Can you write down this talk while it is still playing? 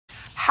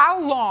How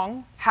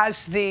long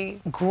has the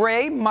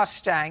gray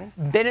Mustang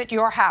been at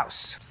your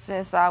house?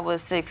 Since I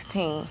was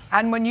 16.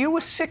 And when you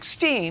were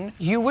 16,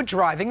 you were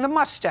driving the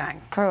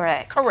Mustang?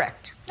 Correct.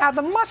 Correct. Now,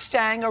 the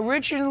Mustang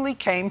originally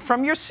came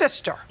from your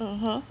sister,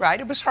 right?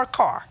 It was her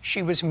car.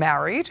 She was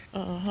married,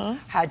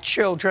 had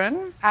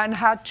children, and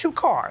had 2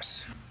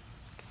 cars.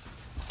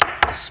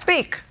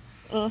 Speak.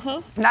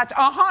 Not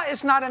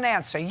is not an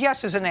answer.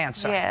 Yes is an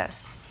answer.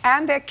 Yes.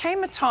 And there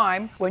came a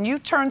time when you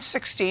turned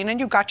 16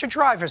 and you got your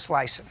driver's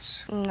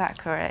license. Not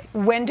correct.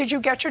 When did you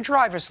get your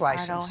driver's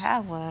license? I don't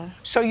have one.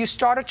 So you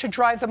started to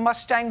drive the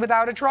Mustang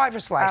without a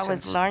driver's license? I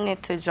was learning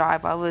to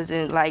drive. I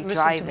wasn't like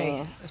Listen driving.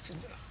 to me. Listen.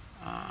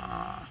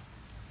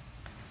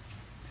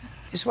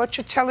 Is what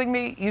you're telling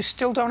me you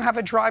still don't have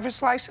a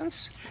driver's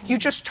license? You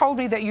just told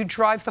me that you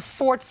drive the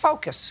Ford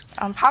Focus.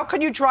 How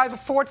can you drive a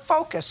Ford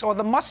Focus or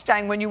the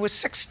Mustang when you were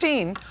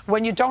 16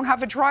 when you don't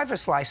have a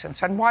driver's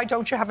license? And why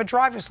don't you have a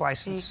driver's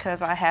license?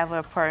 Because I have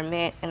a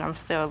permit and I'm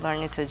still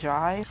learning to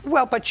drive.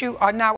 Well, but you are now